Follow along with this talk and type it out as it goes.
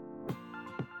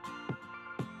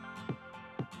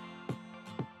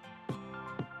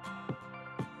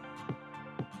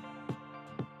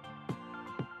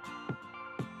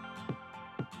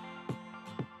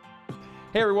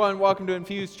Hey everyone, welcome to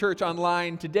Infuse Church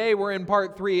Online. Today we're in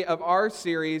part 3 of our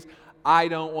series, I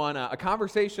Don't Wanna, a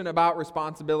conversation about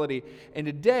responsibility. And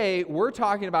today we're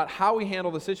talking about how we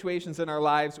handle the situations in our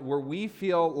lives where we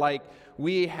feel like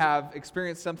we have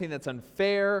experienced something that's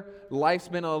unfair, life's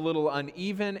been a little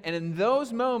uneven, and in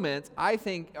those moments, I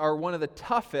think are one of the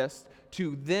toughest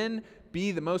to then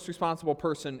be the most responsible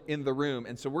person in the room.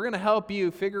 And so we're going to help you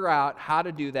figure out how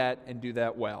to do that and do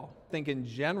that well. I think in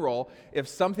general, if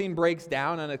something breaks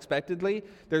down unexpectedly,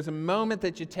 there's a moment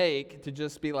that you take to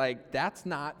just be like, that's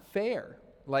not fair.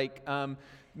 Like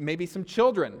maybe some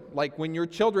children, like when your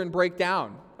children break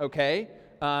down, okay?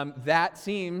 That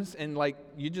seems, and like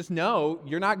you just know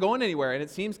you're not going anywhere, and it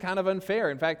seems kind of unfair.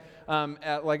 In fact,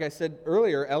 like I said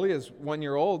earlier, Ellie is 1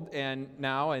 year old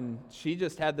and she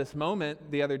just had this moment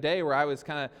the other day where I was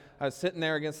sitting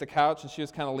there against the couch and she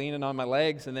was kind of leaning on my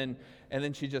legs, and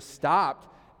then she just stopped,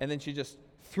 and then she just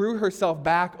threw herself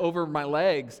back over my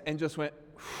legs and just went,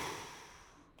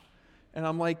 and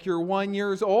I'm like, you're 1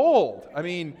 year old. I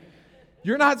mean,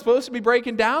 you're not supposed to be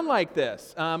breaking down like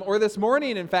this. Or this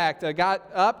morning, in fact, I got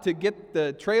up to get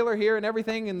the trailer here and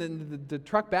everything, and then the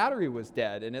truck battery was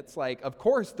dead. And it's like, of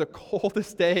course, the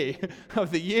coldest day of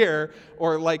the year,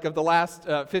 or like of the last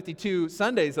 52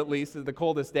 Sundays at least, is the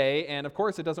coldest day. And of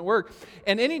course, it doesn't work.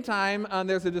 And anytime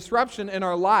there's a disruption in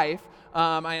our life,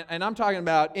 and I'm talking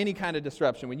about any kind of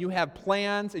disruption. When you have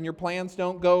plans and your plans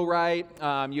don't go right,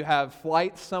 you have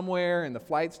flights somewhere and the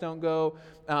flights don't go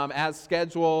as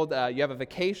scheduled, you have a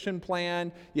vacation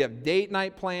plan, you have date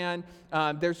night plan,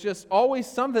 there's just always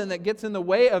something that gets in the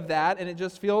way of that, and it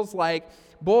just feels like,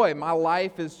 boy, my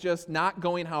life is just not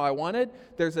going how I wanted.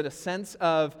 There's a sense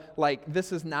of like,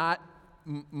 this is not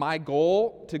my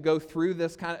goal to go through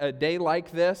this kind of a day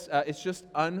like this. It's just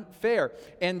unfair.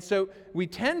 And so we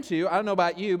tend to, I don't know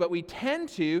about you, but we tend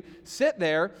to sit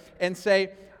there and say,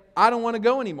 I don't want to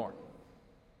go anymore.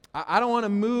 I don't want to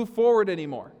move forward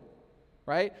anymore.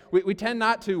 Right? We tend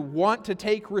not to want to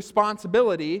take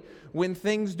responsibility when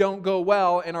things don't go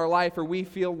well in our life or we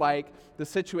feel like the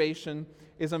situation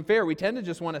is unfair. We tend to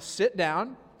just want to sit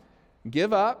down,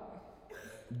 give up,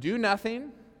 do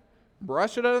nothing,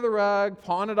 brush it under the rug,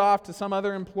 pawn it off to some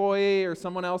other employee or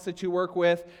someone else that you work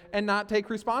with, and not take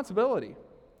responsibility.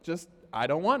 Just, I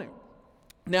don't want to.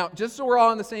 Now, just so we're all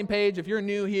on the same page, if you're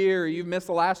new here or you've missed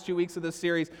the last 2 weeks of this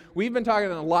series, we've been talking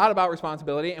a lot about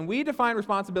responsibility, and we define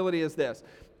responsibility as this: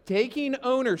 taking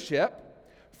ownership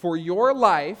for your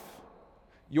life,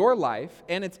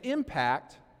 and its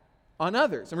impact on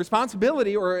others. And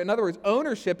responsibility, or in other words,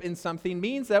 ownership in something,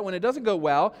 means that when it doesn't go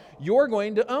well, you're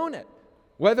going to own it.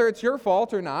 Whether it's your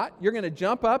fault or not, you're going to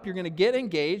jump up, you're going to get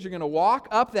engaged, you're going to walk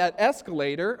up that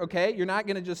escalator, okay? You're not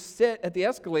going to just sit at the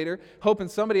escalator hoping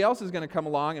somebody else is going to come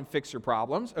along and fix your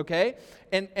problems, okay?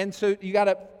 And so you got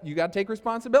to take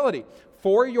responsibility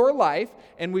for your life,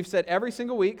 and we've said every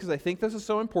single week, because I think this is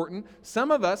so important,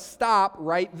 some of us stop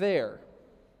right there,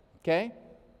 okay?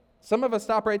 Some of us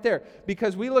stop right there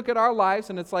because we look at our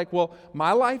lives and it's like, well,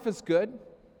 my life is good.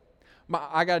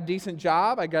 I got a decent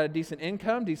job, I got a decent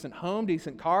income, decent home,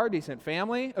 decent car, decent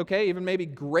family, okay, even maybe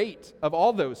great of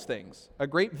all those things, a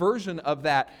great version of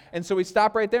that. And so we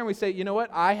stop right there and we say, you know what,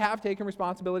 I have taken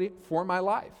responsibility for my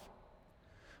life.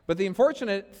 But the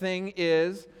unfortunate thing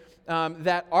is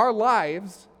that our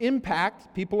lives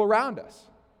impact people around us.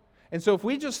 And so if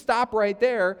we just stop right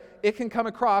there, it can come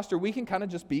across, or we can kind of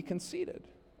just be conceited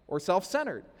or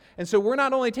self-centered. And so we're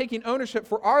not only taking ownership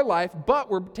for our life, but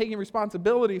we're taking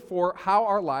responsibility for how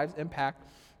our lives impact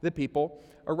the people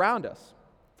around us,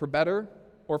 for better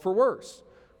or for worse.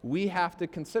 We have to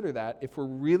consider that if we're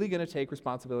really going to take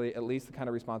responsibility, at least the kind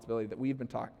of responsibility that we've been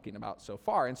talking about so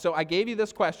far. And so I gave you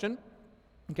this question,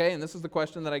 okay, and this is the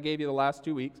question that I gave you the last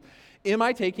 2 weeks. Am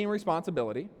I taking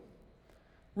responsibility?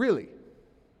 Really?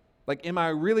 Like, am I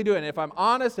really doing it? If I'm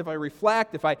honest, if I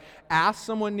reflect, if I ask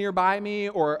someone nearby me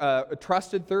or a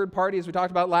trusted third party, as we talked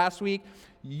about last week,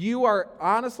 you are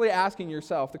honestly asking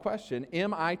yourself the question,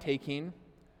 am I taking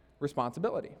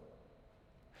responsibility?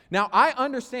 Now, I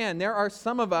understand there are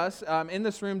some of us in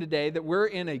this room today that we're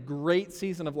in a great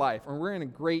season of life, or we're in a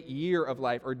great year of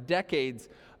life, or decades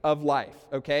of life,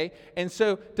 okay? And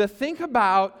so to think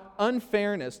about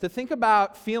unfairness, to think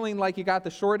about feeling like you got the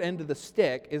short end of the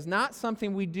stick is not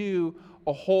something we do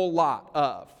a whole lot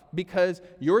of, because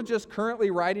you're just currently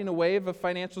riding a wave of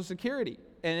financial security,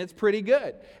 and it's pretty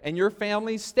good, and your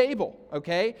family's stable,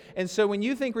 okay? And so when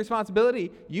you think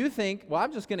responsibility, you think, well,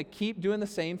 I'm just going to keep doing the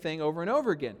same thing over and over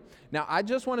again. Now, I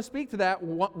just want to speak to that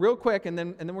real quick, and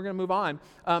then we're going to move on.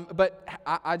 But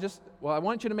I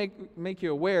want you to make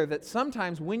you aware that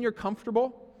sometimes when you're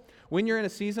comfortable, when you're in a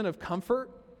season of comfort,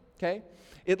 okay,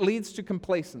 It leads to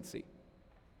complacency.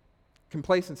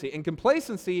 Complacency. And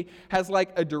complacency has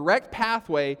like a direct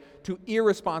pathway to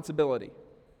irresponsibility.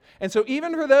 And so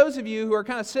even for those of you who are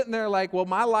kind of sitting there like, well,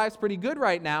 my life's pretty good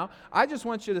right now, I just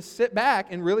want you to sit back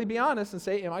and really be honest and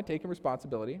say, am I taking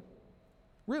responsibility?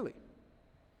 Really?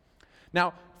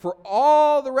 Now, for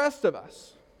all the rest of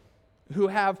us who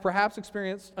have perhaps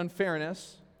experienced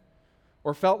unfairness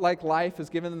or felt like life has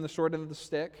given them the short end of the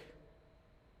stick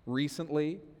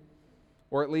recently,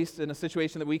 or at least in a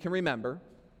situation that we can remember,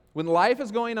 when life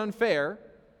is going unfair,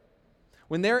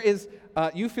 when there is,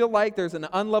 you feel like there's an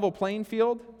unlevel playing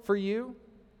field for you,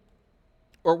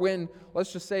 or when,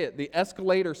 let's just say it, the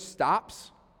escalator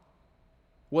stops,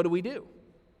 what do?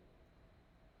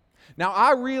 Now,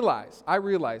 I realize,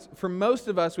 for most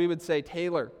of us, we would say,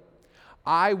 Taylor,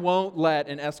 I won't let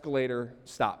an escalator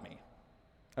stop me,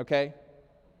 okay?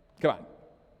 Come on.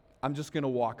 I'm just going to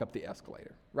walk up the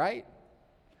escalator, right?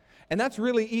 And that's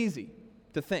really easy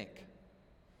to think.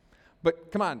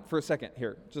 But come on for a second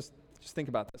here. Just think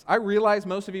about this. I realize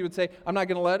most of you would say, I'm not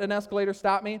going to let an escalator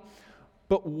stop me.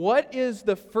 But what is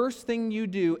the first thing you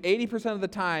do 80% of the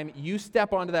time you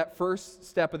step onto that first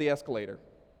step of the escalator?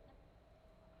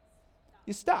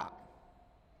 You stop.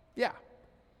 Yeah.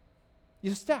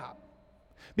 You stop.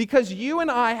 Because you and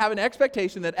I have an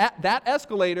expectation that that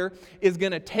escalator is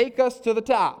going to take us to the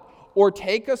top or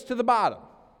take us to the bottom.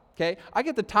 Okay? I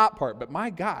get the top part, but my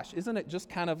gosh, isn't it just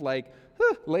kind of like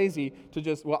lazy to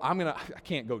just, well, I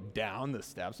can't go down the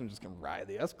steps. I'm just going to ride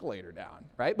the escalator down,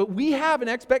 right? But we have an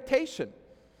expectation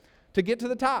to get to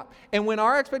the top. And when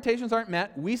our expectations aren't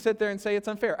met, we sit there and say it's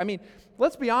unfair. I mean,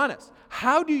 let's be honest.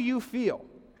 How do you feel?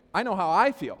 I know how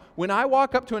I feel. When I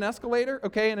walk up to an escalator,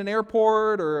 okay, in an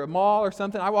airport or a mall or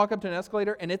something, I walk up to an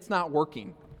escalator and it's not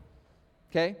working.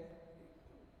 Okay?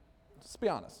 Let's be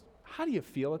honest. How do you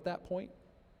feel at that point?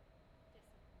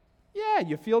 Yeah,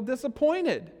 you feel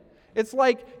disappointed. It's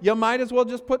like you might as well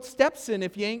just put steps in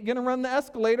if you ain't going to run the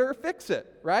escalator or fix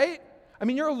it, right? I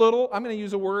mean, you're a little, I'm going to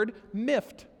use a word,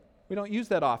 miffed. We don't use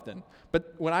that often.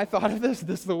 But when I thought of this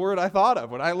is the word I thought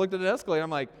of. When I looked at an escalator, I'm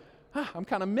like, I'm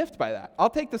kind of miffed by that. I'll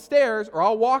take the stairs or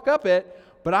I'll walk up it,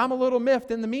 but I'm a little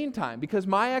miffed in the meantime because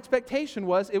my expectation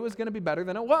was it was going to be better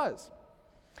than it was.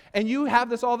 And you have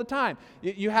this all the time.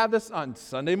 You have this on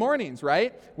Sunday mornings,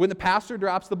 right? When the pastor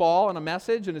drops the ball on a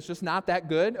message and it's just not that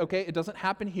good, okay? It doesn't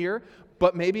happen here,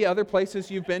 but maybe other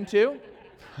places you've been to.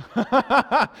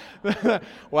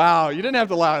 Wow, you didn't have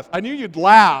to laugh. I knew you'd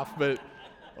laugh, but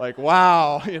like,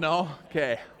 wow,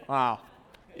 okay, wow.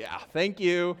 Yeah, thank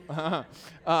you.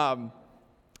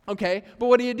 Okay, but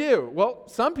what do? Well,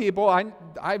 some people,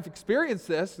 I've experienced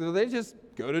this, so they just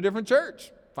go to a different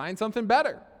church, find something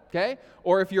better. Okay?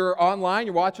 Or if you're online,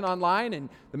 you're watching online, and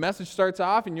the message starts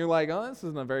off, and you're like, oh, this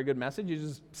isn't a very good message. You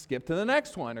just skip to the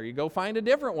next one, or you go find a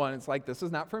different one. It's like, this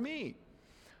is not for me.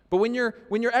 But when your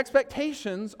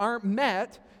expectations aren't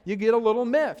met, you get a little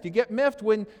miffed. You get miffed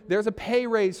when there's a pay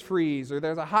raise freeze, or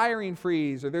there's a hiring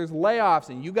freeze, or there's layoffs,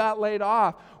 and you got laid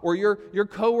off, or your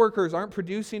coworkers aren't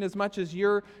producing as much as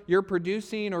you're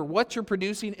producing, or what you're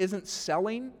producing isn't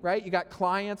selling, right? You got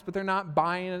clients, but they're not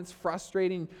buying, and it's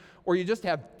frustrating. Or you just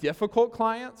have difficult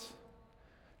clients,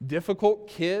 difficult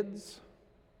kids,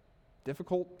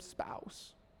 difficult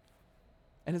spouse.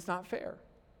 And it's not fair.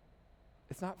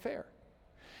 It's not fair.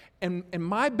 And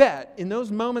my bet, in those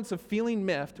moments of feeling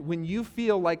miffed, when you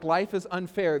feel like life is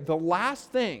unfair, the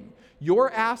last thing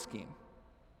you're asking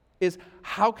is,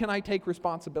 how can I take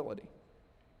responsibility?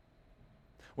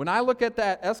 When I look at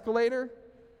that escalator,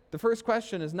 the first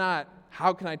question is not,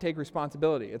 how can I take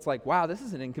responsibility? It's like, wow, this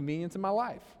is an inconvenience in my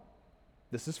life.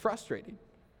 This is frustrating.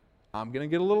 I'm going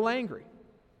to get a little angry.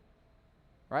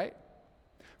 Right?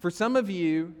 For some of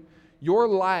you, your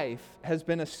life has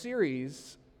been a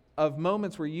series of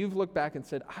moments where you've looked back and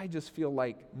said, I just feel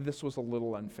like this was a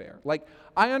little unfair. Like,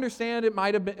 I understand it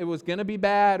was going to be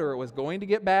bad or it was going to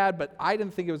get bad, but I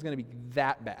didn't think it was going to be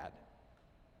that bad.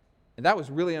 And that was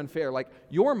really unfair. Like,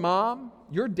 your mom,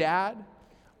 your dad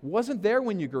wasn't there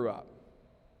when you grew up.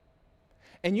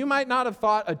 And you might not have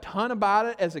thought a ton about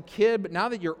it as a kid, but now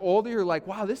that you're older, you're like,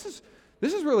 wow, this is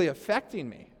really affecting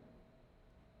me.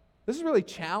 This has really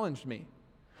challenged me.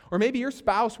 Or maybe your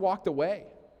spouse walked away.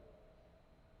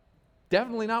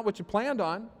 Definitely not what you planned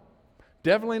on.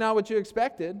 Definitely not what you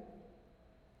expected.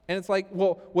 And it's like,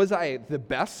 well, was I the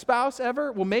best spouse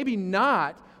ever? Well, maybe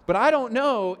not, but I don't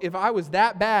know if I was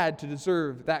that bad to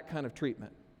deserve that kind of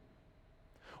treatment.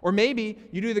 Or maybe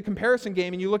you do the comparison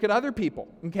game and you look at other people,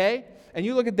 okay? And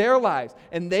you look at their lives,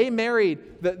 and they married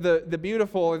the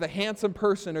beautiful or the handsome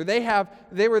person, or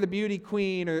they were the beauty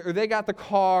queen, or they got the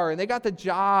car, and they got the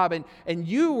job, and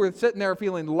you were sitting there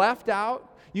feeling left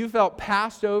out, You felt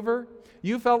passed over.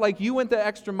 You felt like you went the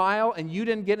extra mile and you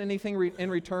didn't get anything in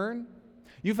return.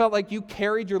 You felt like you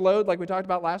carried your load, like we talked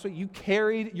about last week. You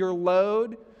carried your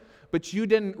load, but you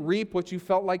didn't reap what you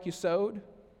felt like you sowed.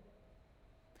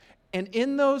 And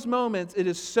in those moments, it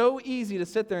is so easy to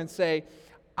sit there and say,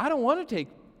 I don't want to take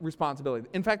responsibility.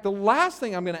 In fact, the last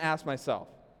thing I'm going to ask myself,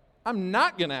 I'm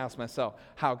not going to ask myself,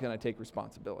 how can I take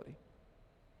responsibility?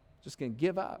 Just going to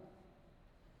give up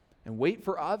and wait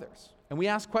for others. And we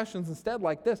ask questions instead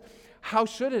like this: how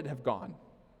should it have gone?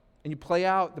 And you play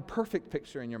out the perfect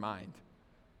picture in your mind.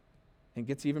 And it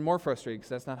gets even more frustrating because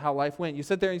that's not how life went. You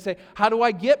sit there and you say, how do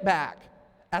I get back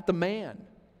at the man?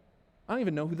 I don't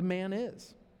even know who the man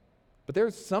is. But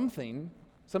there's something,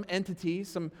 some entity,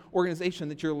 some organization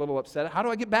that you're a little upset at. How do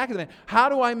I get back at the man? How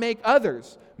do I make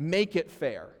others make it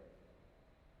fair?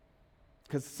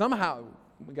 Because somehow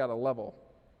we got to level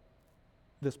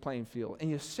this playing field. And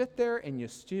you sit there and you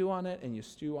stew on it and you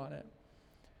stew on it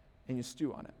and you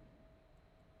stew on it.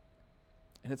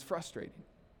 And it's frustrating.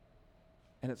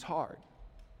 And it's hard.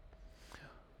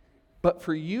 But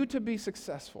for you to be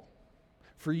successful,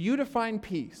 for you to find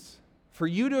peace, for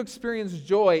you to experience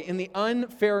joy in the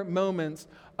unfair moments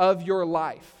of your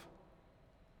life,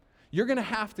 you're going to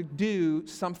have to do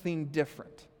something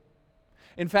different.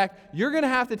 In fact, you're going to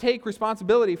have to take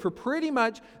responsibility for pretty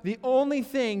much the only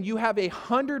thing you have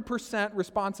 100%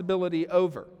 responsibility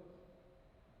over.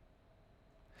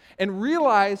 And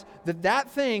realize that that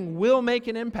thing will make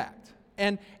an impact.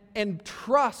 And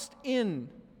trust in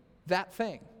that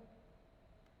thing.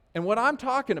 And what I'm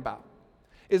talking about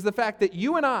is the fact that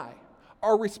you and I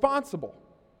are responsible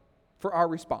for our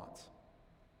response.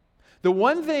 The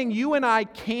one thing you and I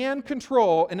can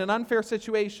control in an unfair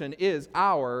situation is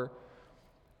our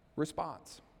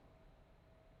response.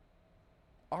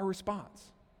 Our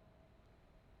response.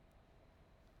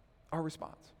 Our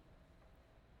response.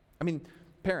 I mean,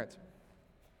 parents,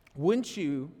 wouldn't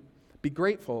you be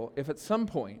grateful if at some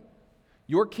point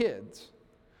your kids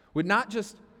would not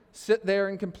just sit there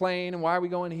and complain, and why are we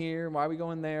going here, and why are we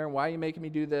going there, and why are you making me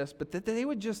do this, but that they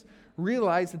would just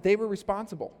realize that they were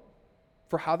responsible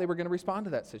for how they were going to respond to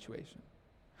that situation.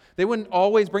 They wouldn't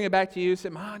always bring it back to you, say,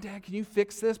 Mom, Dad, can you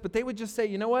fix this? But they would just say,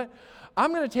 you know what?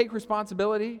 I'm going to take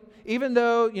responsibility. Even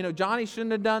though, Johnny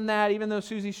shouldn't have done that, even though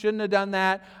Susie shouldn't have done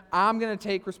that, I'm going to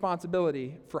take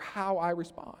responsibility for how I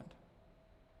respond.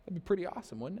 That'd be pretty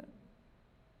awesome, wouldn't it?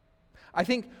 I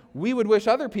think we would wish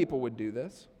other people would do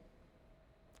this.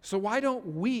 So why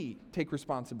don't we take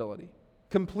responsibility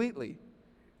completely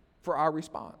for our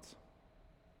response?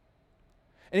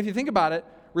 And if you think about it,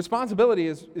 responsibility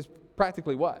is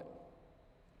practically what?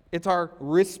 It's our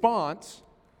response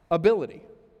ability.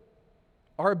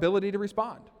 Our ability to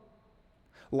respond.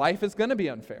 Life is going to be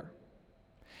unfair.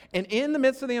 And in the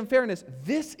midst of the unfairness,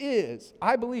 this is,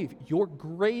 I believe, your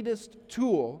greatest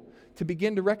tool to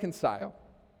begin to reconcile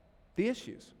the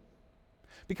issues.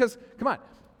 Because, come on,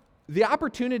 the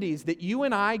opportunities that you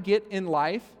and I get in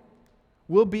life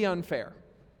will be unfair.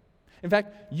 In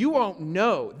fact, you won't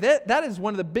know. That is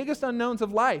one of the biggest unknowns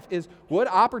of life, is what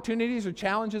opportunities or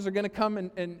challenges are going to come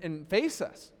and face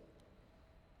us.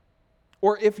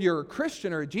 Or if you're a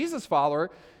Christian or a Jesus follower,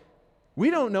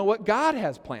 we don't know what God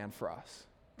has planned for us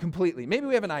completely. Maybe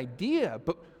we have an idea,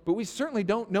 but we certainly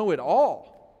don't know it all.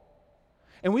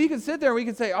 And we can sit there and we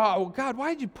can say, oh, well, God,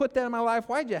 why did you put that in my life?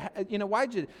 Why'd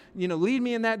you lead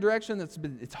me in that direction?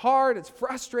 It's hard, it's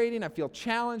frustrating, I feel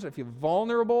challenged, I feel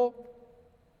vulnerable.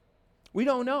 We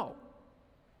don't know.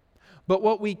 But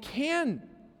what we can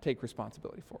take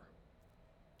responsibility for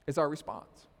is our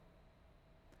response.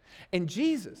 And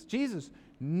Jesus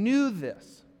knew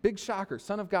this. Big shocker,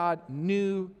 Son of God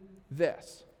knew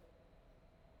this.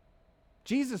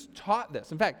 Jesus taught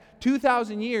this. In fact,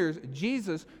 2,000 years,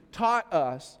 Jesus taught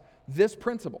us this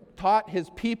principle, taught his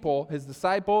people, his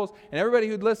disciples, and everybody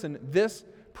who'd listen this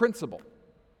principle.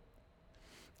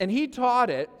 And he taught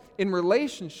it in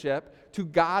relationship to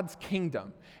God's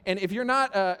kingdom. And if you're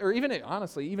not, or even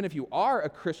honestly, even if you are a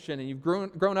Christian and you've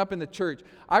grown up in the church,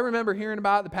 I remember hearing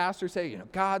about the pastor say,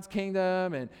 God's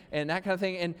kingdom and that kind of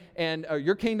thing, and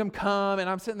your kingdom come, and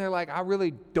I'm sitting there like, I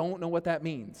really don't know what that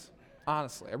means.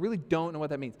 Honestly, I really don't know what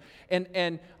that means.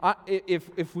 And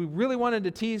if we really wanted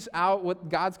to tease out what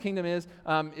God's kingdom is,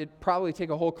 it'd probably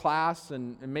take a whole class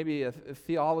and maybe a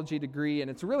theology degree, and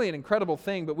it's really an incredible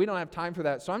thing, but we don't have time for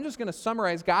that. So I'm just going to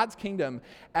summarize God's kingdom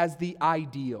as the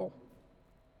ideal.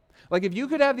 Like if you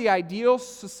could have the ideal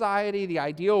society, the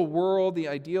ideal world, the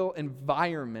ideal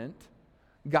environment,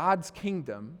 God's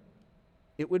kingdom,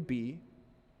 it would be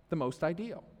the most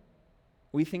ideal.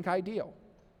 We think ideal.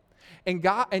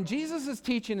 And Jesus is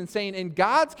teaching and saying, in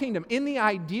God's kingdom, in the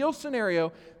ideal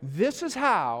scenario, this is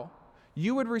how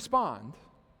you would respond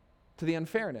to the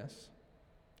unfairness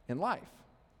in life.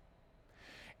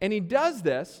 And he does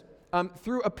this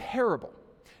through a parable.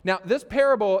 Now, this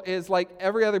parable is like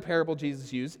every other parable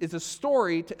Jesus used. It's a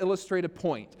story to illustrate a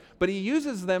point. But he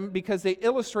uses them because they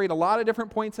illustrate a lot of different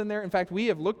points in there. In fact, we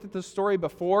have looked at this story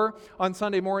before on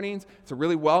Sunday mornings. It's a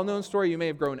really well-known story. You may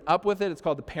have grown up with it. It's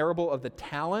called the parable of the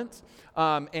talents.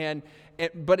 But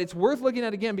it's worth looking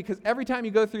at again because every time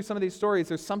you go through some of these stories,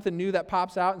 there's something new that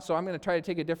pops out. And so I'm going to try to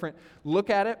take a different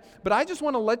look at it. But I just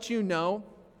want to let you know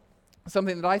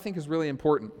something that I think is really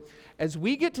important. As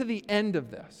we get to the end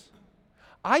of this,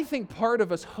 I think part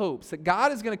of us hopes that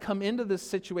God is going to come into this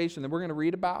situation that we're going to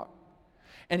read about,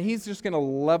 and he's just going to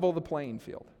level the playing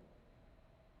field.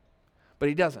 But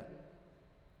he doesn't.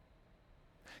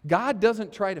 God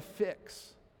doesn't try to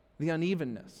fix the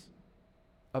unevenness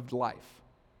of life.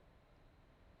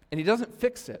 And he doesn't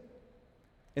fix it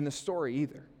in the story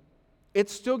either.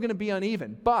 It's still going to be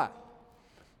uneven, but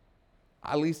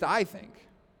at least I think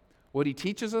what he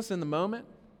teaches us in the moment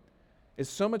is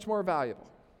so much more valuable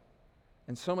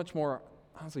and so much more,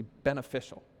 honestly,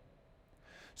 beneficial.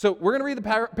 So we're going to read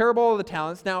the parable of the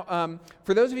talents. Now,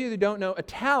 for those of you who don't know, a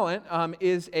talent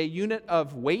is a unit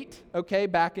of weight, okay,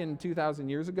 back in 2,000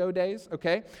 years ago days,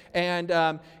 okay? And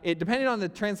depending on the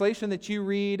translation that you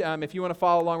read, if you want to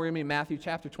follow along, we're going to be in Matthew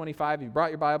chapter 25. If you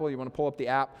brought your Bible, you want to pull up the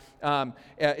app.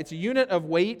 It's a unit of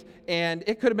weight, and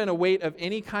it could have been a weight of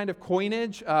any kind of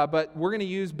coinage, but we're going to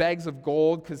use bags of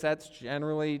gold because that's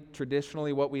generally,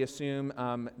 traditionally what we assume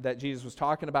that Jesus was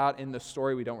talking about in the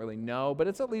story. We don't really know, but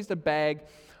it's at least a bag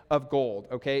of gold,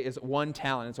 okay, is 1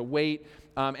 talent. It's a weight,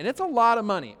 and it's a lot of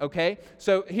money, okay?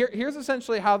 So here's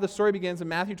essentially how the story begins in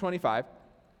Matthew 25.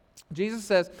 Jesus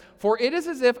says, "For it is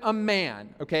as if a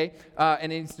man," okay,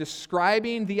 and he's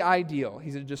describing the ideal.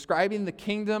 He's describing the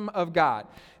kingdom of God.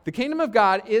 The kingdom of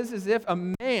God is as if a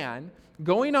man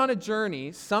going on a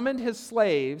journey summoned his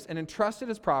slaves and entrusted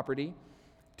his property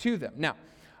to them. Now,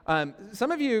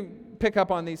 some of you pick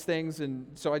up on these things, and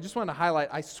so I just want to highlight,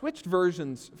 I switched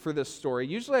versions for this story.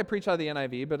 Usually I preach out of the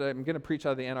NIV, but I'm going to preach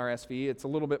out of the NRSV. It's a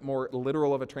little bit more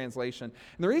literal of a translation.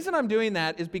 And the reason I'm doing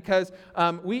that is because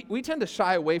we tend to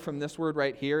shy away from this word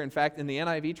right here. In fact, in the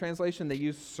NIV translation, they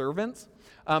use servants,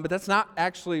 but that's not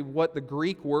actually what the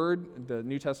Greek word, the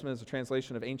New Testament is a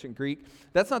translation of ancient Greek.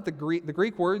 That's not the Greek. The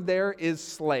Greek word there is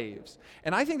slaves.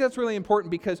 And I think that's really important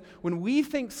because when we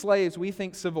think slaves, we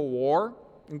think Civil War.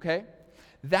 Okay?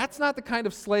 That's not the kind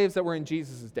of slaves that were in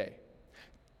Jesus' day.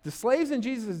 The slaves in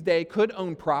Jesus' day could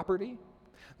own property.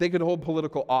 They could hold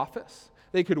political office.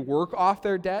 They could work off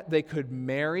their debt. They could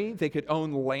marry. They could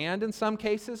own land in some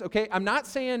cases. Okay? I'm not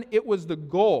saying it was the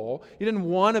goal. You didn't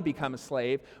want to become a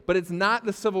slave, but it's not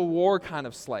the Civil War kind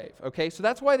of slave. Okay? So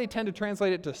that's why they tend to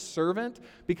translate it to servant,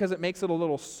 because it makes it a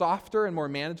little softer and more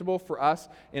manageable for us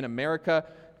in America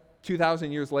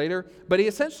 2,000 years later. But he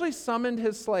essentially summoned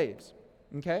his slaves.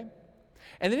 Okay?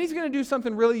 And then he's going to do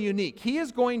something really unique. He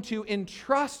is going to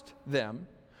entrust them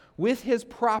with his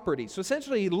property. So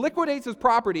essentially, he liquidates his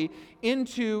property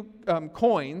into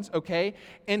coins, okay?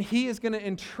 And he is going to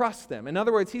entrust them. In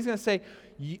other words, he's going to say,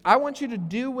 I want you to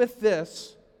do with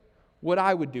this what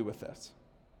I would do with this.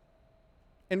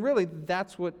 And really,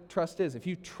 that's what trust is. If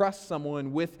you trust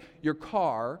someone with your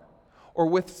car or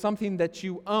with something that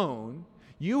you own,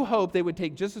 you hope they would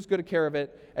take just as good a care of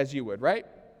it as you would, right?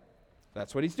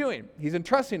 That's what he's doing. He's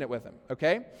entrusting it with him,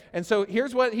 okay? And so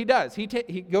here's what he does. He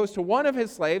goes to one of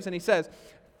his slaves and he says,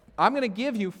 I'm going to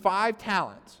give you 5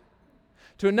 talents.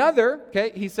 To another,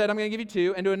 okay, he said, I'm going to give you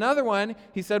 2. And to another one,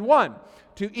 he said 1.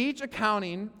 To each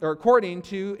accounting or according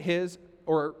to his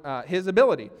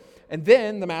ability. And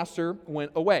then the master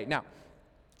went away. Now,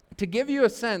 to give you a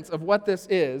sense of what this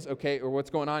is, okay, or what's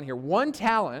going on here, 1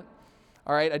 talent,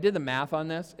 all right, I did the math on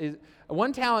this,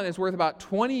 1 talent is worth about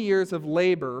 20 years of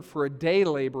labor for a day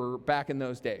laborer back in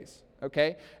those days,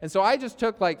 okay? And so I just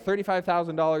took like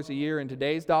 $35,000 a year in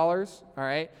today's dollars, all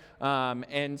right?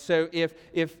 And so if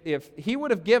he would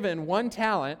have given 1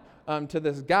 talent to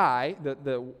this guy,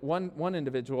 the one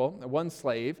individual, one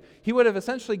slave, he would have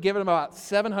essentially given him about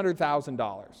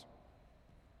 $700,000.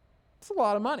 That's a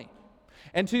lot of money.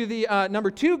 And to the number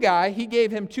 2 guy, he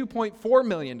gave him $2.4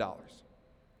 million.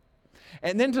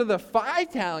 And then to the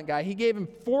 5 talent guy, he gave him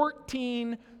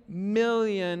 $14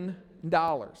 million.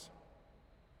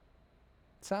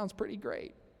 Sounds pretty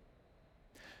great.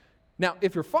 Now,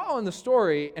 if you're following the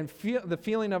story and feel the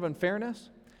feeling of unfairness,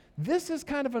 this is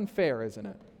kind of unfair, isn't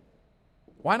it?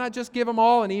 Why not just give them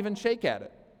all an even shake at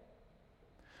it?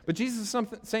 But Jesus is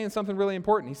saying something really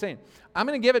important. He's saying, I'm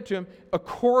going to give it to him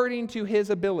according to his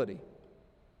ability,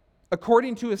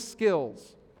 according to his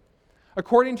skills,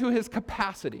 according to his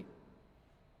capacity.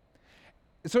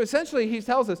 So essentially, he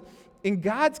tells us, in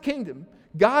God's kingdom,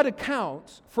 God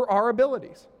accounts for our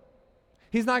abilities.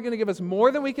 He's not going to give us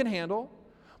more than we can handle,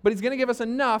 but he's going to give us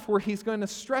enough where he's going to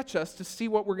stretch us to see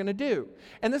what we're going to do.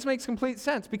 And this makes complete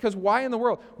sense, because why in the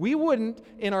world? We wouldn't,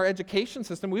 in our education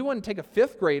system, we wouldn't take a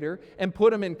fifth grader and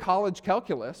put him in college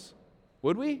calculus,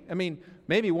 would we? I mean,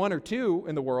 maybe one or two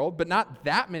in the world, but not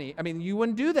that many. I mean, you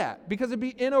wouldn't do that, because it'd be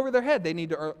in over their head. They need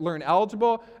to learn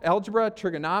algebra,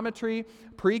 trigonometry,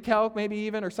 pre-calc maybe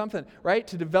even, or something, right?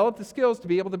 To develop the skills to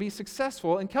be able to be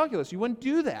successful in calculus. You wouldn't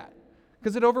do that,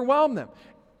 because it overwhelmed them.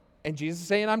 And Jesus is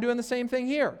saying, I'm doing the same thing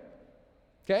here.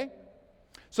 Okay?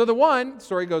 So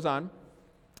story goes on,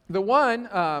 the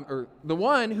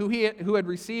one who had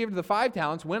received the 5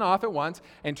 talents went off at once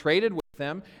and traded with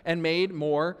them and made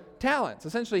more talents.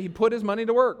 Essentially, he put his money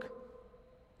to work.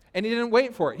 And he didn't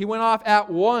wait for it. He went off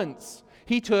at once.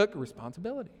 He took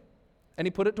responsibility. And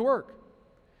he put it to work.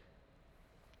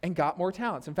 And got more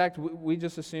talents. In fact, we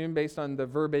just assume, based on the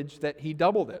verbiage, that he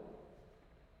doubled it.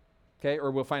 Okay,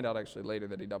 or we'll find out actually later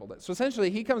that he doubled it. So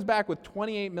essentially, he comes back with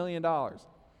 $28 million.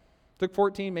 Took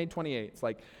 14, made 28. It's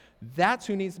like, that's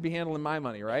who needs to be handling my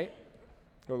money, right?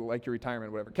 Or like your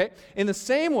retirement, whatever, okay? In the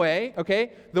same way,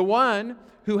 okay, the one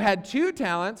who had 2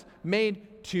 talents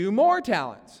made 2 more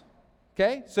talents.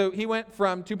 Okay, so he went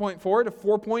from 2.4 to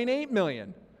 4.8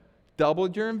 million.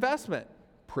 Doubled your investment.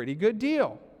 Pretty good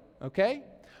deal, okay?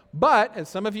 But, as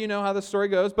some of you know how the story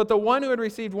goes, but the one who had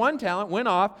received 1 talent went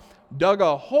off, dug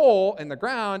a hole in the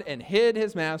ground, and hid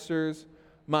his master's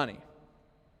money.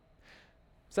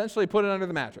 Essentially put it under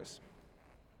the mattress.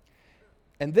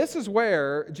 And this is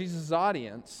where Jesus'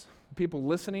 audience, people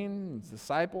listening, his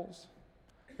disciples,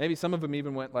 maybe some of them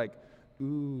even went like,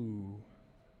 ooh,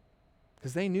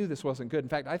 because they knew this wasn't good. In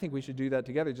fact, I think we should do that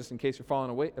together, just in case you're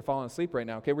falling asleep right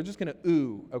now. Okay, we're just going to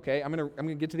ooh, okay? I'm going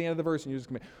to get to the end of the verse, and you're just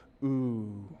going to be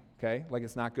ooh, okay? Like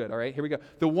it's not good, all right? Here we go.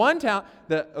 The one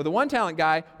talent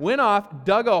guy went off,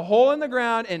 dug a hole in the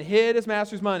ground, and hid his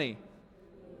master's money.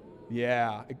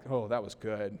 Yeah. Oh, that was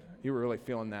good. You were really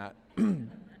feeling that.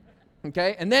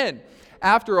 Okay? And then,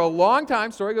 after a long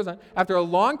time, story goes on, after a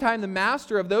long time, the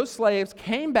master of those slaves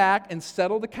came back and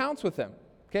settled accounts with them.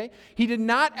 Okay? He did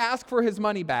not ask for his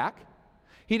money back.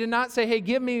 He did not say, hey,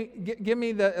 give me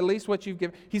at least what you've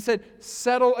given. He said,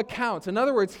 settle accounts. In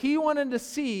other words, he wanted to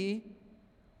see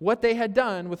what they had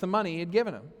done with the money he had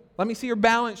given him. Let me see your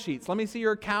balance sheets. Let me see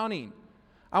your accounting.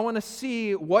 I want to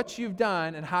see what you've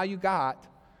done and how you got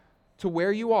to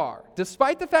where you are.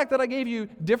 Despite the fact that I gave you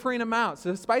differing amounts,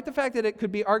 despite the fact that it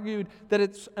could be argued that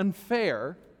it's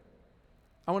unfair,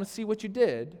 I want to see what you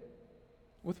did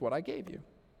with what I gave you.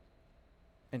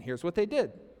 And here's what they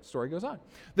did. The story goes on.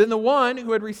 Then the one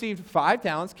who had received 5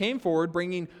 talents came forward,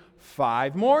 bringing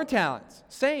 5 more talents,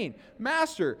 saying,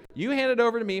 Master, you handed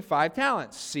over to me 5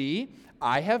 talents. See,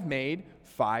 I have made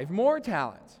 5 more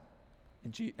talents.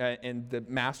 And the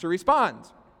master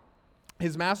responds.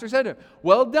 His master said to him,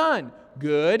 well done,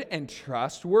 good and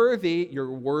trustworthy. You're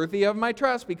worthy of my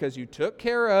trust because you took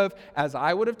care of as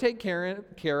I would have taken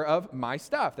care of my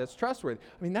stuff. That's trustworthy.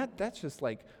 I mean, that's just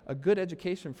like a good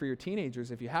education for your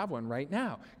teenagers if you have one right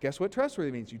now. Guess what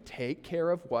trustworthy means? You take care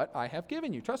of what I have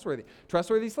given you. Trustworthy.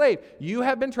 Trustworthy slave. You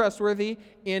have been trustworthy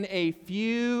in a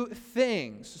few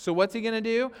things. So what's he going to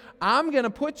do? I'm going to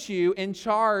put you in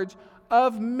charge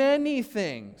of many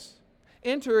things.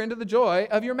 Enter into the joy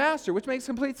of your master, which makes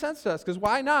complete sense to us, because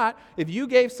why not? If you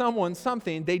gave someone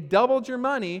something, they doubled your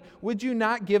money, would you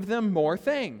not give them more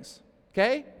things?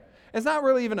 Okay? It's not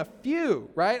really even a few,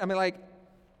 right? I mean, like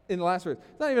in the last verse,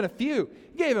 it's not even a few.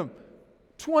 You gave him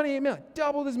 28 million,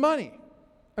 doubled his money.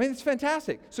 I mean, it's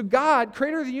fantastic. So God,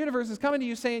 creator of the universe, is coming to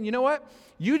you saying, you know what?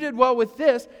 You did well with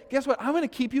this. Guess what? I'm going to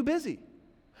keep you busy.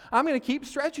 I'm going to keep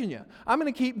stretching you. I'm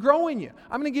going to keep growing you.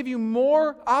 I'm going to give you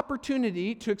more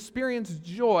opportunity to experience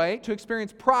joy, to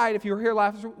experience pride. If you were here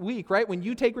last week, right? When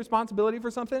you take responsibility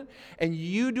for something and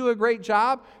you do a great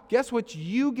job, guess what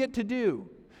you get to do?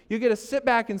 You get to sit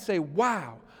back and say,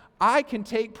 wow, I can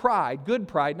take pride, good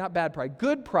pride, not bad pride,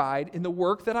 good pride in the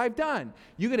work that I've done.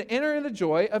 You get to enter into the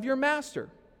joy of your master.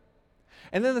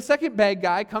 And then the second bad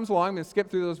guy comes along. I'm going to skip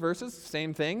through those verses.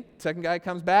 Same thing. Second guy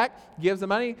comes back, gives the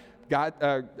money. God,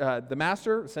 the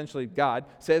master, essentially God,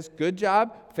 says, good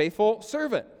job, faithful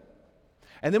servant.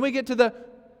 And then we get to the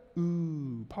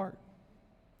ooh part.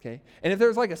 Okay? And if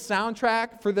there's like a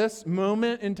soundtrack for this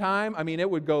moment in time, I mean, it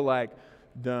would go like,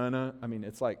 dun. I mean,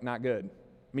 it's like not good.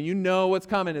 I mean, you know what's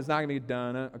coming is not going to be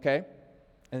dun, okay?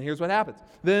 And here's what happens.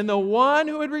 Then the one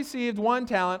who had received 1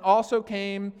 talent also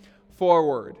came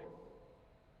forward.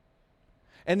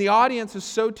 And the audience is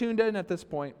so tuned in at this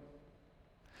point.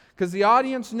 Because the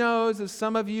audience knows, as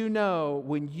some of you know,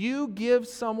 when you give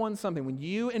someone something, when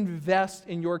you invest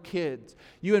in your kids,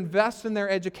 you invest in their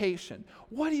education,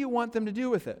 what do you want them to do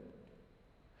with it?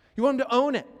 You want them to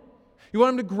own it. You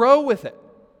want them to grow with it.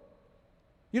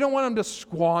 You don't want them to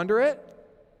squander it.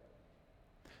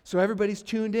 So everybody's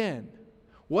tuned in.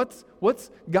 What's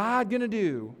God going to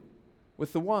do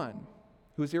with the one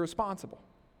who's irresponsible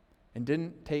and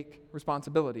didn't take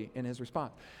responsibility in his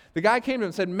response? The guy came to him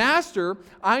and said, Master,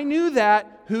 I knew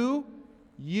that who?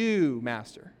 You,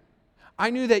 Master. I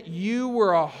knew that you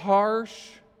were a harsh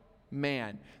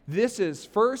man. This is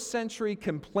first century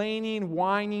complaining,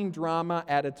 whining drama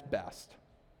at its best.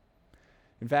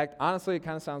 In fact, honestly, it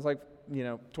kind of sounds like,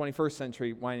 21st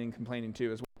century whining and complaining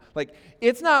too as well. Like,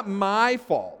 it's not my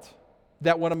fault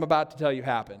that what I'm about to tell you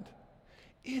happened.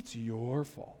 It's your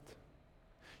fault.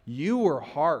 You were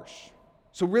harsh.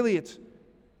 So really it's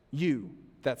you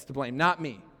that's to blame, not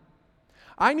me.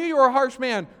 I knew you were a harsh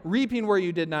man, reaping where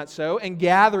you did not sow and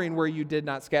gathering where you did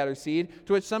not scatter seed.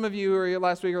 To which some of you who were here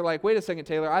last week are like, wait a second,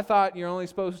 Taylor, I thought you're only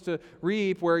supposed to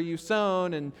reap where you've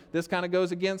sown, and this kind of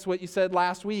goes against what you said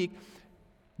last week.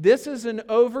 This is an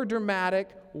overdramatic,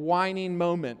 whining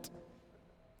moment.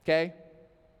 Okay?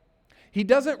 He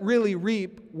doesn't really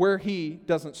reap where he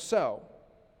doesn't sow.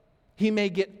 He may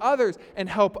get others and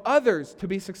help others to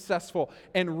be successful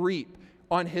and reap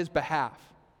on his behalf.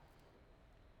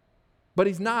 But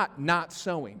he's not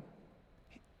sowing.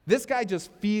 This guy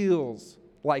just feels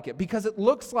like it because it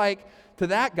looks like to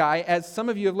that guy, as some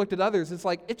of you have looked at others, it's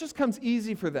like it just comes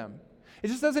easy for them. It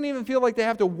just doesn't even feel like they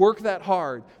have to work that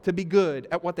hard to be good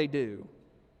at what they do.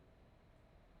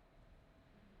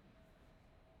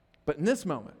 But in this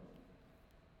moment,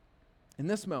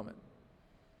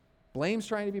 blame's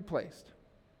trying to be placed.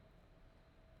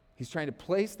 He's trying to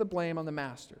place the blame on the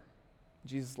master.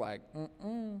 Jesus is like,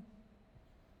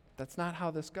 that's not how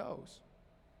this goes.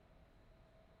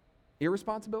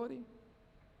 Irresponsibility?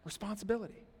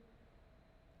 Responsibility.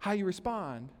 How you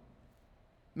respond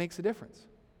makes a difference.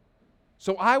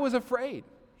 So I was afraid,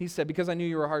 he said, because I knew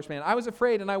you were a harsh man. I was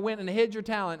afraid, and I went and hid your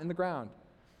talent in the ground.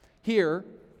 Here,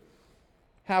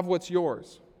 have what's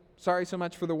yours. Sorry so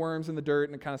much for the worms and the dirt,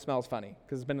 and it kind of smells funny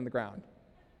because it's been in the ground.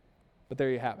 But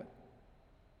there you have it.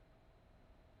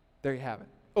 There you have it.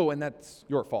 Oh, and that's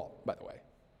your fault, by the way.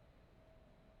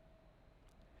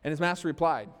 And his master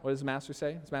replied. What does the master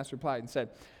say? His master replied and said,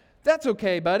 that's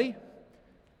okay, buddy.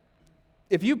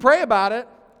 If you pray about it,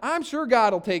 I'm sure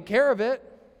God will take care of it.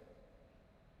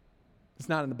 It's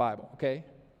not in the Bible, okay?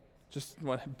 Just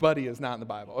buddy is not in the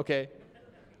Bible, okay?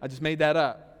 I just made that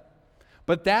up.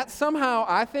 But that somehow,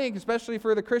 I think, especially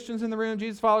for the Christians in the room,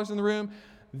 Jesus followers in the room,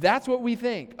 that's what we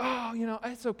think. Oh,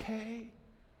 it's okay.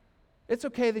 It's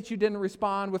okay that you didn't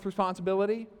respond with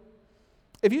responsibility.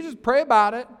 If you just pray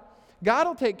about it, God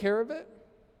will take care of it.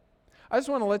 I just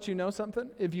want to let you know something,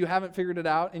 if you haven't figured it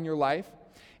out in your life.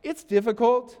 It's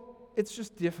difficult. It's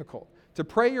just difficult to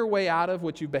pray your way out of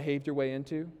what you've behaved your way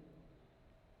into.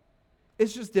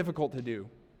 It's just difficult to do.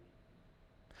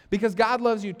 Because God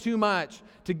loves you too much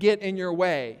to get in your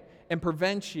way and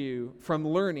prevent you from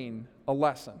learning a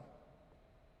lesson.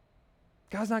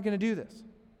 God's not going to do this.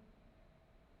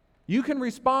 You can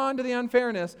respond to the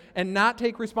unfairness and not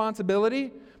take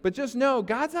responsibility, but just know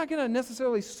God's not going to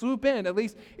necessarily swoop in. At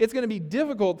least it's going to be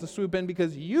difficult to swoop in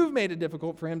because you've made it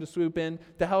difficult for him to swoop in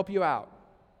to help you out.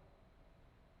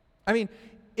 I mean,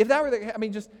 if that were the,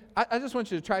 I just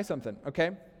want you to try something,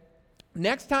 okay?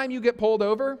 Next time you get pulled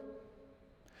over,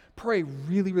 pray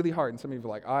really, really hard. And some of you are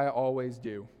like, I always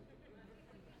do.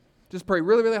 Just pray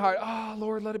really, really hard. Oh,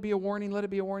 Lord, let it be a warning, let it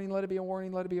be a warning, let it be a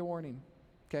warning, let it be a warning.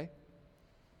 Okay?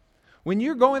 When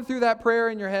you're going through that prayer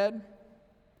in your head,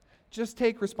 just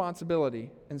take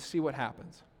responsibility and see what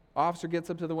happens. Officer gets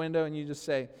up to the window and you just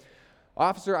say,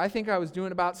 Officer, I think I was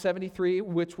doing about 73,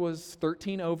 which was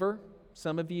 13 over.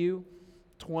 Some of you,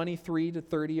 23 to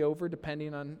 30 over,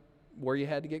 depending on where you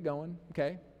had to get going.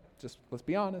 Okay? Just let's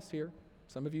be honest here.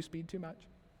 Some of you speed too much.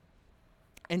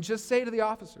 And just say to the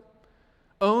officer,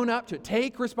 own up to it,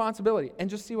 take responsibility, and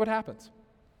just see what happens.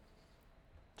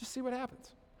 Just see what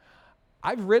happens.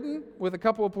 I've ridden with a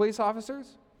couple of police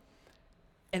officers,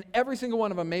 and every single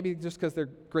one of them, maybe just because they're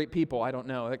great people, I don't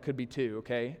know, that could be two,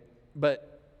 okay?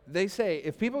 But they say,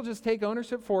 if people just take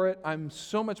ownership for it, I'm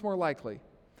so much more likely.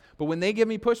 But when they give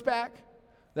me pushback,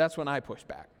 that's when I push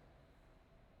back.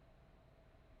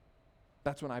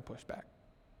 That's when I push back.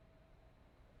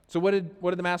 So what did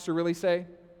the master really say?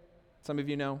 Some of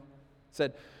you know.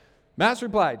 Said, Master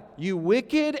replied, "You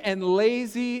wicked and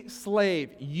lazy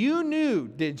slave. You knew,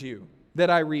 did you, that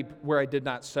I reap where I did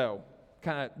not sow?"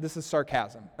 This is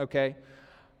sarcasm, okay?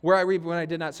 "Where I reap when I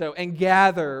did not sow, and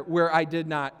gather where I did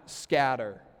not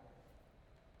scatter."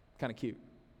 Kind of cute.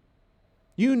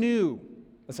 You knew,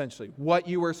 essentially, what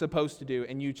you were supposed to do,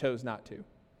 and you chose not to.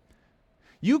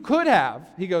 You could have,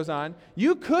 he goes on,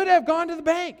 you could have gone to the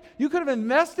bank. You could have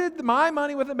invested my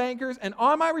money with the bankers, and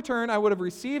on my return, I would have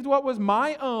received what was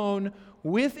my own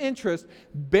with interest,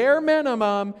 bare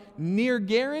minimum, near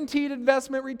guaranteed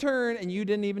investment return, and you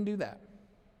didn't even do that.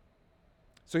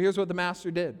 So here's what the master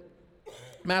did.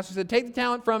 The master said, "Take the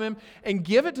talent from him and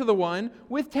give it to the one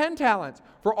with 10 talents.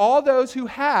 For all those who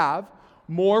have,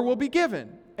 more will be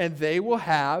given, and they will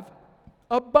have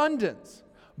abundance.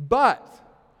 But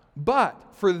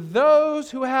for those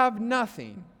who have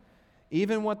nothing,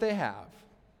 even what they have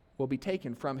will be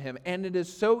taken from him." And it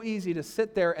is so easy to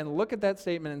sit there and look at that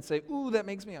statement and say, "Ooh, that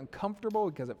makes me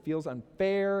uncomfortable because it feels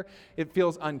unfair. It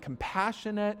feels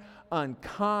uncompassionate,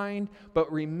 unkind."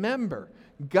 But remember,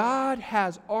 God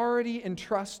has already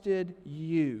entrusted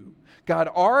you. God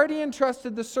already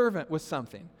entrusted the servant with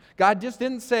something. God just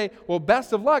didn't say, "Well,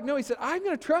 best of luck." No, he said, "I'm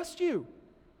going to trust you."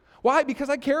 Why? Because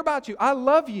I care about you. I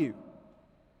love you.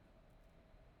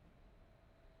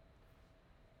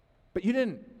 But you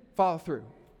didn't follow through.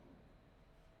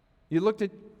 You looked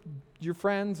at your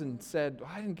friends and said,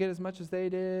 "I didn't get as much as they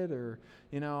did," or,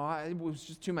 it was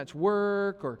just too much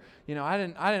work, or, I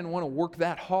didn't want to work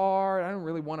that hard. I didn't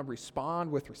really want to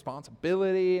respond with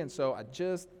responsibility, and so I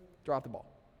just dropped the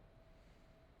ball.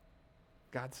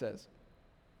 God says,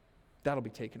 that'll be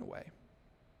taken away.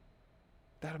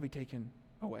 That'll be taken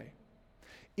away.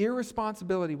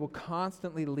 Irresponsibility will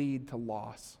constantly lead to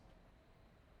loss.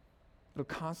 It'll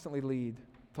constantly lead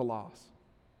to loss.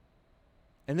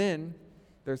 And then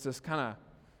there's this kind of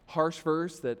harsh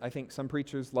verse that I think some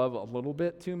preachers love a little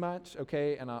bit too much,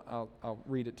 okay? And I'll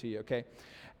read it to you, okay?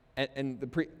 And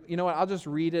you know what? I'll just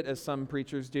read it as some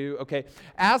preachers do, okay?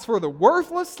 "As for the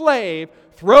worthless slave,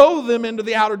 throw them into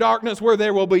the outer darkness where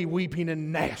there will be weeping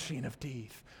and gnashing of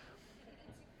teeth."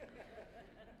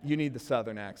 You need the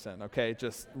southern accent, okay? It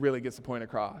just really gets the point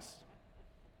across.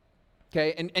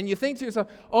 Okay, and you think to yourself,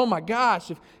 "Oh my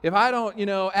gosh, if I don't,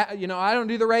 I don't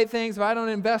do the right things, if I don't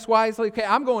invest wisely, okay,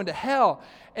 I'm going to hell."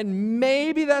 And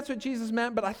maybe that's what Jesus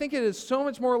meant, but I think it is so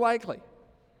much more likely.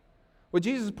 What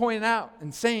Jesus is pointing out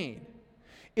and saying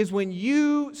is when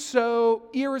you sow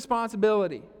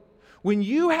irresponsibility, when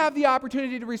you have the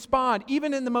opportunity to respond,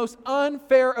 even in the most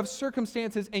unfair of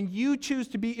circumstances, and you choose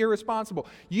to be irresponsible,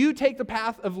 you take the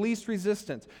path of least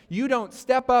resistance. You don't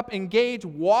step up, engage,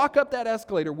 walk up that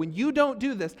escalator. When you don't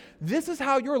do this, this is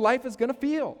how your life is going to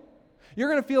feel. You're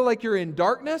going to feel like you're in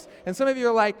darkness, and some of you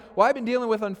are like, "Well, I've been dealing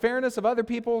with unfairness of other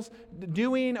people's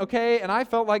doing, okay, and I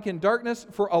felt like in darkness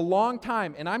for a long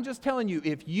time." And I'm just telling you,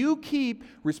 if you keep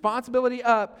responsibility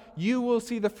up, you will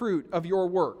see the fruit of your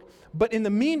work. But in the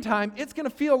meantime, it's going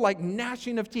to feel like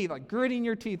gnashing of teeth, like gritting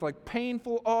your teeth, like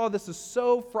painful. Oh, this is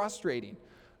so frustrating.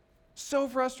 So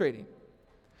frustrating.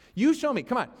 You show me,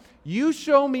 come on, you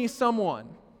show me someone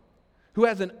who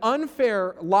has an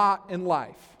unfair lot in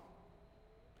life,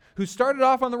 who started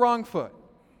off on the wrong foot,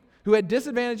 who had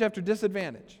disadvantage after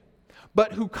disadvantage,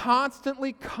 but who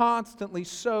constantly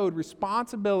sowed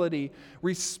responsibility,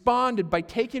 responded by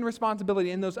taking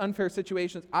responsibility in those unfair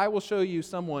situations. I will show you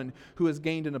someone who has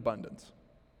gained in abundance.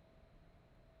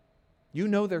 You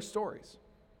know their stories.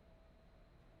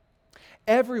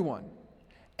 Everyone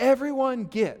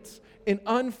gets an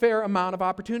unfair amount of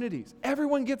opportunities.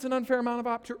 Everyone gets an unfair amount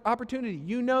of opportunity.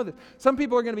 You know that. Some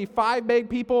people are going to be 5 bag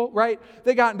people, right?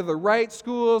 They got into the right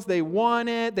schools. They won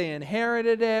it. They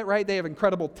inherited it, right? They have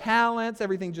incredible talents.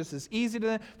 Everything just is easy to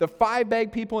them. The 5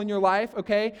 bag people in your life,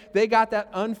 okay? They got that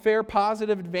unfair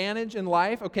positive advantage in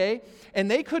life, okay? And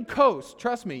they could coast.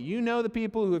 Trust me. You know the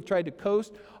people who have tried to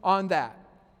coast on that.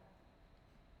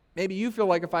 Maybe you feel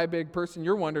like a 5 bag person.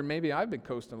 You're wondering, maybe I've been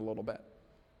coasting a little bit.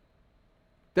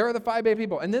 There are the 5 bag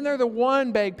people. And then there are the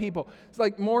 1 bag people. It's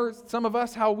like more, some of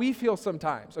us, how we feel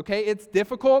sometimes, okay? It's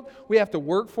difficult. We have to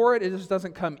work for it. It just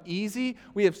doesn't come easy.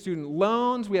 We have student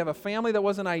loans. We have a family that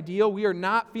wasn't ideal. We are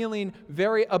not feeling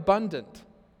very abundant.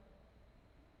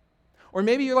 Or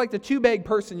maybe you're like the 2 bag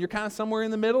person. You're kind of somewhere in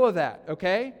the middle of that,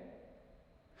 okay?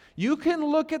 You can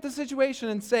look at the situation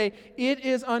and say, it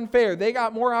is unfair. They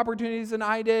got more opportunities than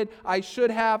I did. I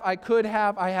should have, I could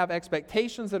have, I have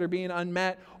expectations that are being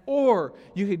unmet. Or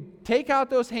you could take out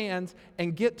those hands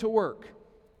and get to work.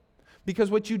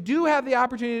 Because what you do have the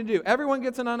opportunity to do, everyone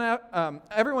gets an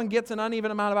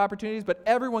uneven amount of opportunities, but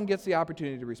everyone gets the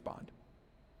opportunity to respond.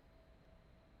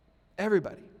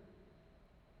 Everybody.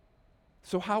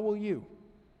 So how will you?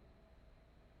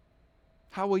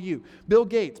 How will you? Bill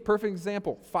Gates, perfect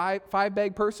example.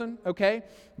 Five-bag person, okay?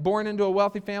 Born into a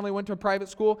wealthy family, went to a private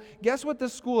school. Guess what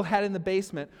this school had in the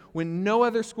basement when no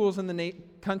other schools in the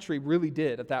country really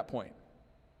did at that point?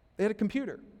 They had a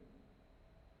computer.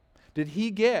 Did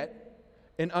he get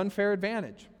an unfair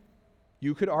advantage?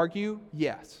 You could argue,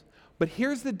 yes. But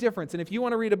here's the difference. And if you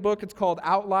want to read a book, it's called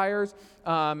Outliers,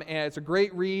 and it's a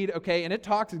great read, okay? And it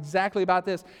talks exactly about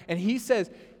this. And he says,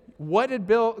 what did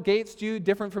Bill Gates do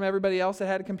different from everybody else that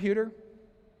had a computer?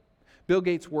 Bill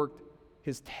Gates worked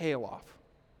his tail off.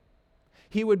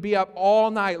 He would be up all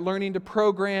night learning to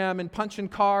program and punching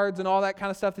cards and all that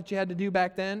kind of stuff that you had to do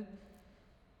back then.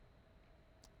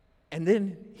 And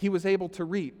then he was able to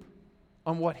reap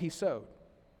on what he sowed.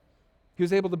 He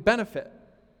was able to benefit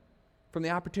from the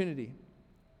opportunity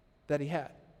that he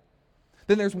had.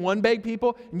 Then there's one-bag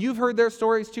people, and you've heard their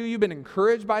stories too. You've been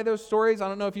encouraged by those stories. I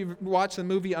don't know if you've watched the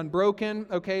movie Unbroken.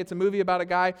 Okay, it's a movie about a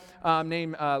guy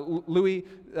named Louis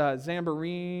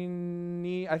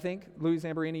Zamborini, I think. Louis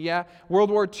Zamborini, yeah. World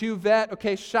War II vet,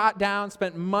 okay, shot down,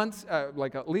 spent months,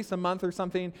 like at least a month or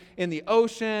something, in the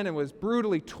ocean and was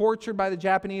brutally tortured by the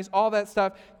Japanese, all that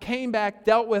stuff. Came back,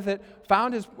 dealt with it,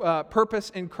 found his purpose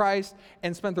in Christ,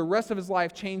 and spent the rest of his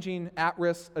life changing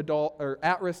at-risk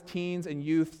teens and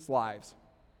youth's lives.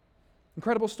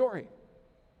 Incredible story.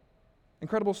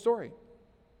 Incredible story.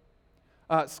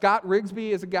 Scott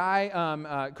Rigsby is a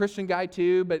guy, Christian guy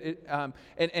too, but he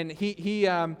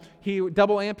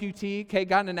double amputee. Okay,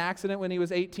 got in an accident when he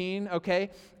was 18. Okay,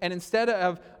 and instead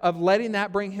of letting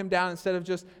that bring him down, instead of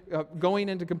just going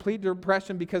into complete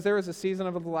depression, because there was a season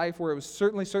of his life where it was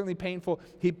certainly painful,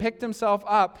 he picked himself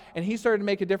up and he started to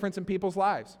make a difference in people's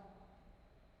lives.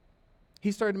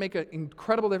 He started to make an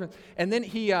incredible difference. And then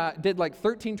he did like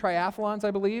 13 triathlons, I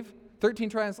believe.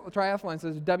 13 triathlons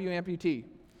as a W amputee.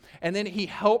 And then he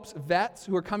helps vets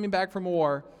who are coming back from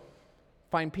war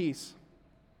find peace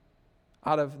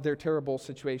out of their terrible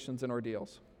situations and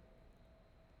ordeals.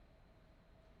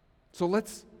 So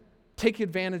let's take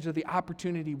advantage of the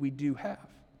opportunity we do have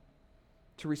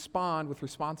to respond with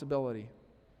responsibility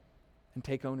and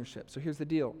take ownership. So here's the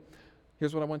deal.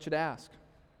 Here's what I want you to ask.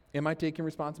 Am I taking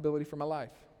responsibility for my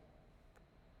life?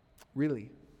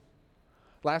 Really?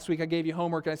 Last week I gave you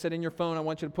homework and I said in your phone I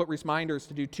want you to put reminders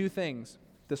to do 2 things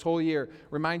this whole year.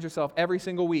 Remind yourself every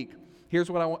single week. Here's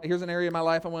an area of my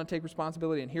life I want to take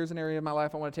responsibility in. Here's an area of my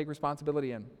life I want to take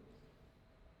responsibility in.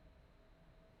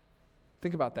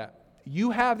 Think about that.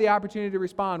 You have the opportunity to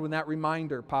respond when that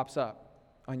reminder pops up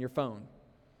on your phone.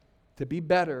 To be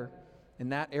better in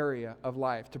that area of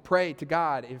life. To pray to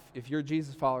God if you're a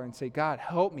Jesus follower and say, God,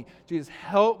 help me. Jesus,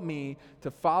 help me to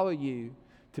follow you,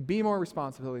 to be more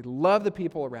responsible, to love the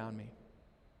people around me.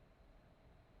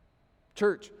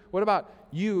 Church, what about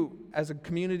you as a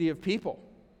community of people?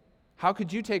 How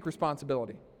could you take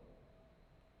responsibility?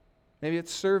 Maybe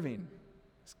it's serving,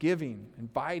 it's giving,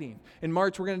 inviting. In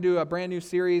March, we're going to do a brand new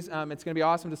series. It's going to be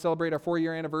awesome to celebrate our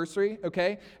 4-year anniversary,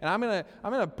 okay? And I'm going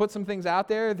to put some things out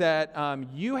there that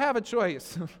you have a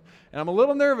choice. And I'm a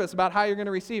little nervous about how you're going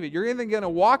to receive it. You're either going to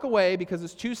walk away because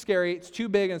it's too scary, it's too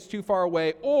big, and it's too far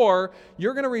away, or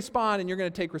you're going to respond and you're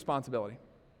going to take responsibility.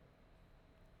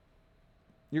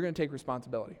 You're going to take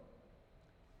responsibility.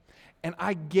 And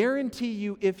I guarantee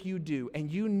you, if you do,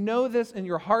 and you know this in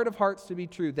your heart of hearts to be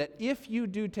true, that if you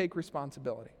do take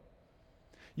responsibility,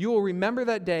 you will remember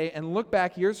that day and look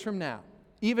back years from now,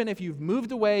 even if you've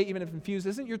moved away, even if Infuse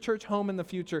isn't your church home in the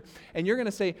future, and you're going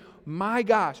to say, my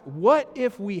gosh, what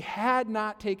if we had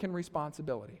not taken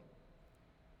responsibility?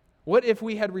 What if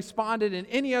we had responded in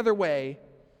any other way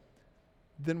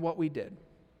than what we did?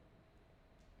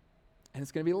 And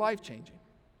it's going to be life-changing.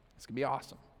 It's going to be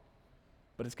awesome.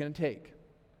 But it's going to take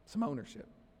some ownership.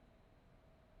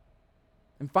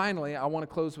 And finally, I want to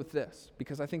close with this,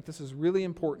 because I think this is really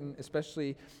important,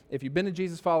 especially if you've been a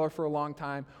Jesus follower for a long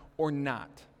time or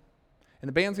not. And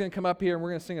the band's going to come up here and we're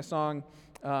going to sing a song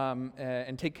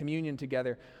and take communion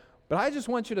together. But I just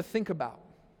want you to think about,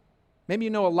 maybe you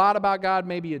know a lot about God,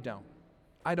 maybe you don't.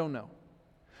 I don't know.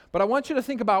 But I want you to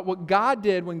think about what God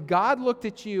did when God looked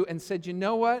at you and said, you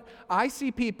know what? I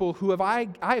see people who I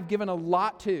have given a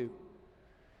lot to,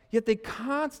 yet they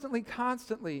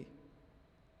constantly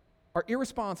are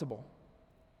irresponsible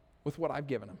with what I've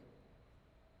given them.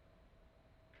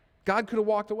 God could have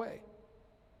walked away.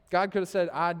 God could have said,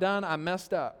 I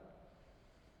messed up.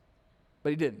 But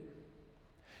he didn't.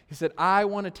 He said, I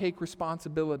want to take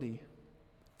responsibility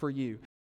for you.